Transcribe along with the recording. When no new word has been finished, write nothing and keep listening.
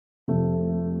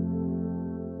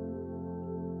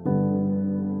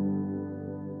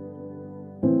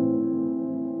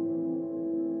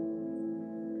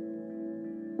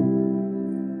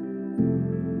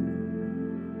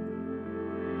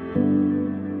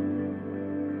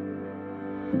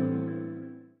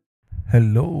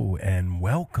Hello and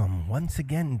welcome once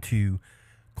again to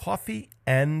Coffee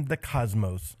and the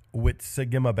Cosmos with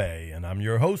Sagima Bay. And I'm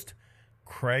your host,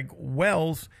 Craig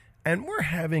Wells. And we're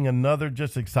having another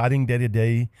just exciting day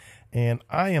today. And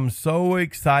I am so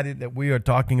excited that we are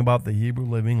talking about the Hebrew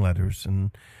Living Letters.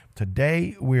 And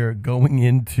today we're going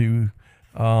into,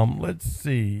 let's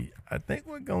see, I think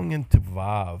we're going into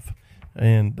Vav.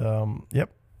 And,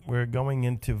 we're going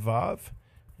into Vav.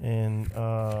 And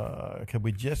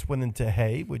we just went into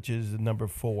Hay, which is number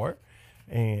 4.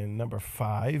 And number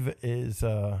 5 is,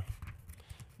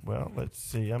 let's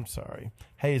see. I'm sorry.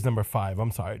 Hay is number 5.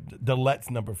 I'm sorry. Dalet's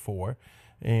number 4.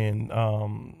 And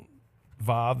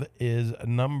Vav is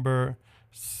number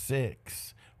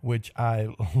 6, which I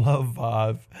love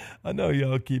Vav. I know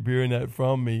y'all keep hearing that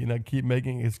from me, and I keep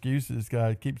making excuses.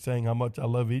 I keep saying how much I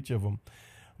love each of them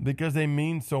because they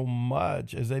mean so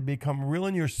much as they become real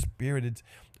in your spirit.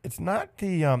 It's not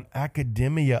the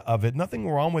academia of it. Nothing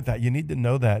wrong with that. You need to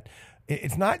know that.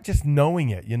 It's not just knowing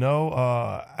it,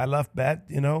 I love that,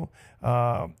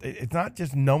 It's not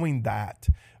just knowing that.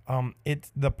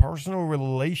 It's the personal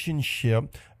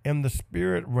relationship in the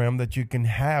spirit realm that you can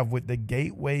have with the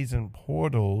gateways and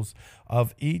portals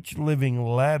of each living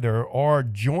letter, or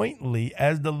jointly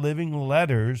as the living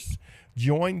letters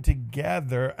join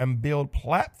together and build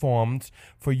platforms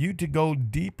for you to go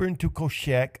deeper into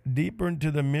Koshek, deeper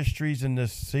into the mysteries and the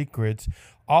secrets.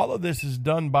 All of this is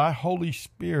done by Holy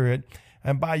Spirit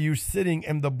and by you sitting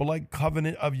in the blood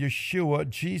covenant of Yeshua,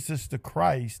 Jesus the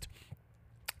Christ,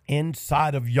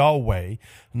 inside of Yahweh.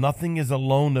 Nothing is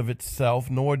alone of itself,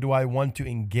 nor do I want to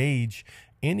engage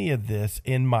any of this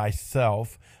in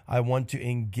myself. I want to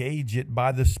engage it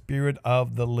by the Spirit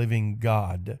of the living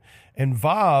God. And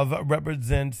Vav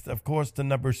represents, of course, the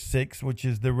number 6, which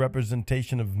is the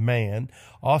representation of man.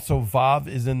 Also, Vav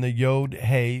is in the Yod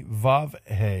Hey, Vav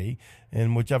Hey,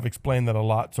 in which I've explained that a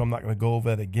lot, so I'm not going to go over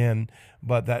that again.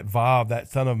 But that Vav, that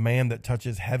Son of Man that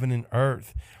touches heaven and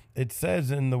earth. It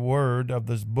says in the word of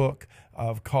this book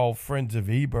called Friends of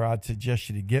Eber, I'd suggest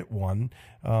you to get one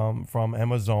from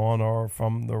Amazon or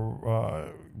from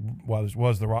the, it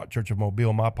was the Rock Church of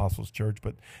Mobile, my apostles' church,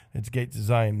 but it's Gates of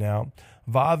Zion now.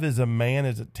 Vav is a man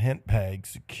as a tent peg,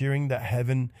 securing the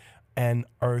heaven and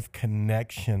earth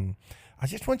connection. I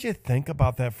just want you to think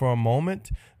about that for a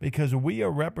moment, because we are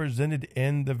represented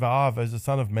in the Vav as the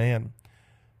Son of Man.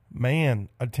 Man,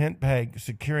 a tent peg,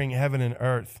 securing heaven and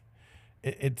earth.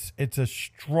 It's a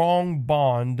strong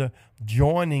bond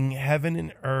joining heaven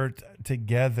and earth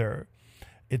together.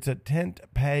 It's a tent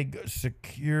peg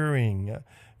securing.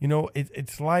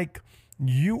 It's like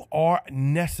you are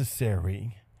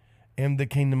necessary in the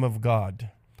kingdom of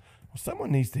God. Well,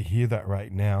 someone needs to hear that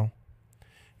right now.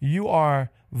 You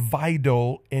are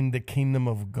vital in the kingdom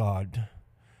of God.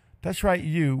 That's right,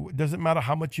 you. It doesn't matter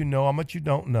how much you know, how much you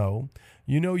don't know.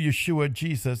 You know Yeshua,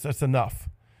 Jesus, that's enough.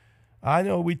 I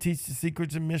know we teach the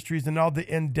secrets and mysteries and all the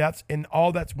in-depths and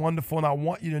all that's wonderful, and I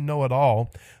want you to know it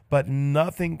all, but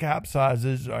nothing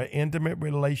capsizes our intimate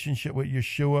relationship with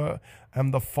Yeshua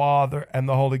and the Father and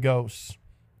the Holy Ghost.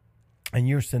 And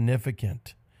you're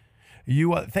significant.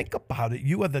 Think about it.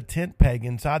 You are the tent peg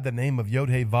inside the name of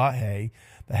Yod-Heh-Vah-Heh,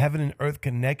 the heaven and earth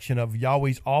connection of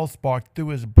Yahweh's all-spark through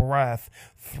his breath,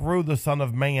 through the Son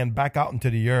of Man, back out into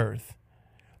the earth.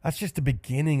 That's just the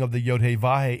beginning of the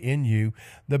Yod-Heh-Vah-Heh in you,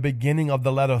 the beginning of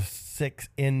the letter 6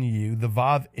 in you, the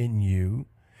Vav in you.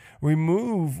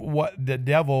 Remove what the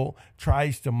devil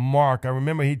tries to mark. I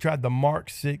remember he tried to mark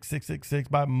 666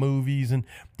 by movies and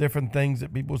different things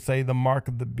that people say, the mark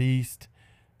of the beast.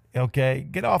 Okay,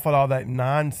 get off of all that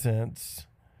nonsense.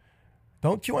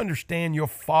 Don't you understand your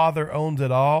Father owns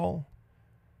it all?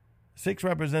 6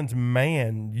 represents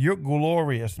man. You're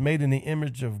glorious, made in the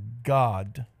image of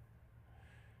God.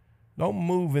 Don't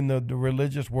move in the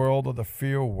religious world or the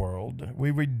fear world. We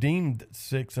redeemed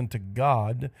 6 unto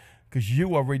God, because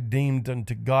you are redeemed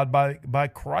unto God by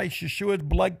Christ Yeshua's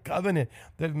blood covenant,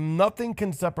 that nothing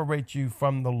can separate you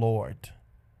from the Lord.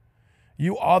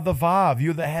 You are the Vav.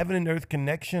 You're the heaven and earth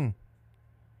connection.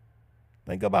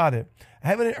 Think about it.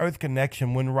 Heaven and earth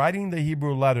connection. When writing the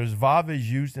Hebrew letters, Vav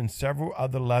is used in several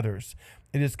other letters.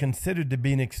 It is considered to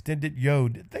be an extended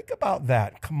Yod. Think about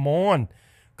that. Come on.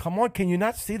 Can you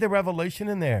not see the revelation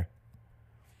in there?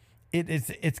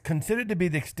 It's considered to be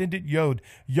the extended Yod.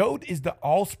 Yod is the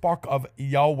all-spark of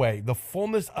Yahweh, the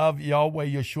fullness of Yahweh,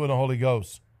 Yeshua, and the Holy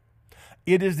Ghost.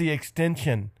 It is the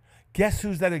extension. Guess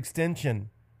who's that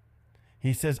extension?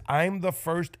 He says, I'm the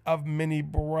first of many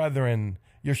brethren,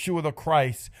 Yeshua the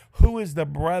Christ. Who is the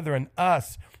brethren?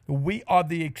 Us. We are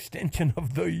the extension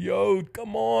of the Yod.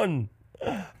 Come on.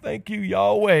 Thank you,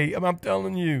 Yahweh. I'm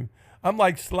telling you. I'm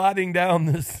like sliding down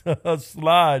this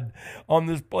slide on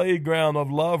this playground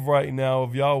of love right now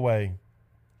of Yahweh,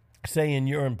 saying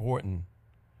you're important.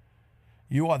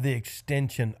 You are the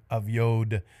extension of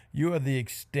Yod. You are the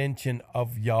extension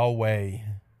of Yahweh.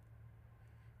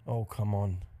 Oh, come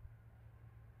on.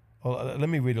 Well, let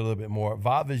me read a little bit more.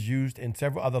 Vav is used in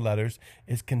several other letters.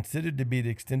 It's considered to be the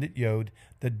extended Yod.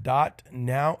 The dot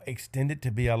now extended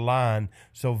to be a line.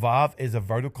 So Vav is a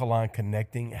vertical line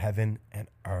connecting heaven and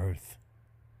earth.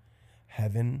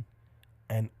 Heaven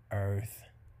and earth.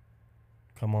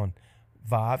 Come on.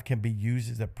 Vav can be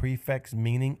used as a prefix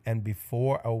meaning and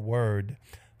before a word.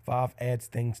 Vav adds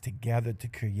things together to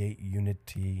create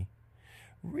unity.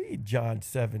 Read John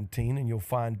 17 and you'll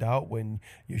find out when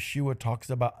Yeshua talks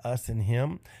about us and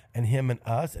him and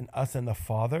us and the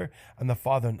Father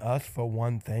and us for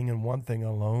one thing and one thing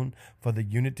alone, for the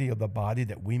unity of the body,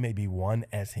 that we may be one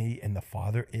as he and the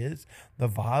Father is. The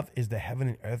Vav is the heaven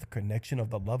and earth connection of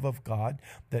the love of God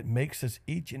that makes us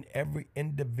each and every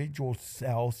individual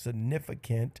cell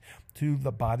significant to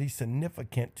the body,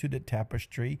 significant to the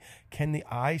tapestry. Can the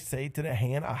eye say to the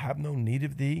hand, I have no need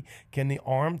of thee? Can the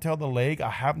arm tell the leg,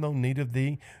 I have no need of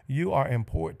thee? You are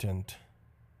important.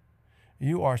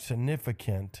 You are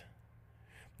significant.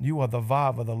 You are the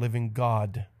Vav of the living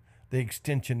God, the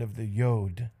extension of the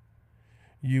Yod.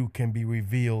 You can be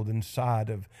revealed inside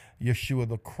of Yeshua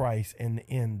the Christ and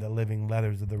in the living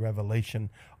letters of the revelation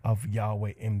of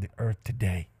Yahweh in the earth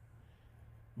today.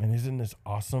 Man, isn't this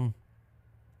awesome?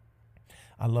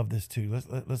 I love this too.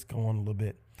 Let's go on a little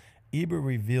bit. Eber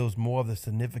reveals more of the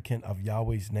significance of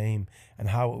Yahweh's name and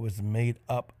how it was made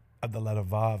up of the letter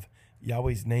Vav.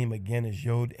 Yahweh's name again is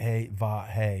Yod He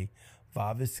Vav He.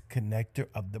 Vav is connector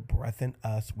of the breath in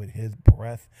us with his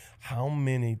breath. How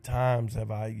many times have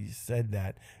I said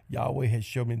that? Yahweh has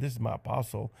showed me. This is my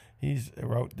apostle. He's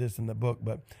wrote this in the book,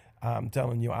 but I'm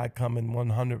telling you, I come in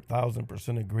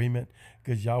 100,000% agreement,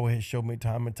 because Yahweh has showed me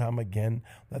time and time again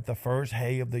that the first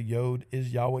hay of the Yod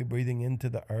is Yahweh breathing into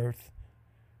the earth,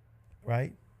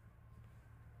 right?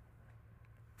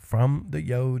 From the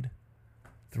Yod,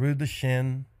 through the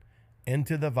Shin,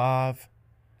 into the Vav,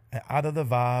 and out of the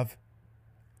Vav,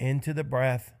 into the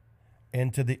breath,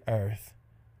 into the earth.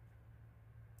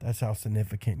 That's how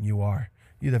significant you are.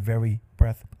 You're the very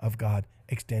breath of God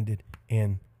extended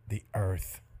in the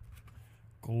earth.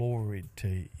 Glory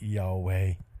to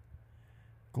Yahweh.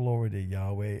 Glory to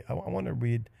Yahweh. I want to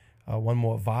read one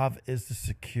more. Vav is the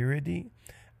security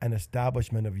and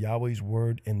establishment of Yahweh's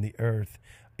word in the earth.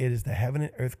 It is the heaven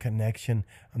and earth connection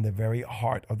and the very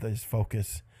heart of this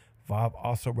focus. Vav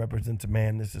also represents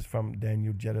man. This is from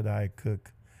Daniel Jedediah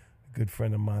Cook, a good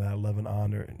friend of mine that I love and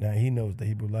honor. Now, he knows the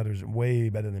Hebrew letters way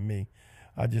better than me.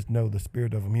 I just know the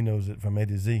spirit of him. He knows it from A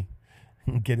to Z.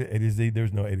 Get it? A to Z?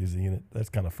 There's no A to Z in it. That's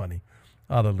kind of funny.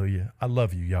 Hallelujah. I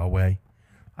love you, Yahweh.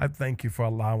 I thank you for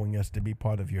allowing us to be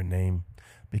part of your name,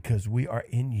 because we are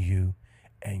in you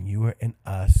and you are in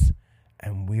us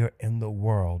and we are in the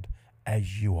world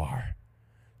as you are.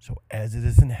 So as it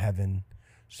is in heaven,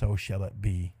 so shall it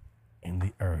be in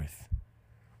the earth.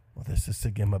 Well, this is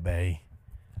Sagima Bay.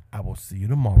 I will see you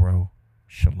tomorrow.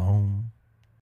 Shalom.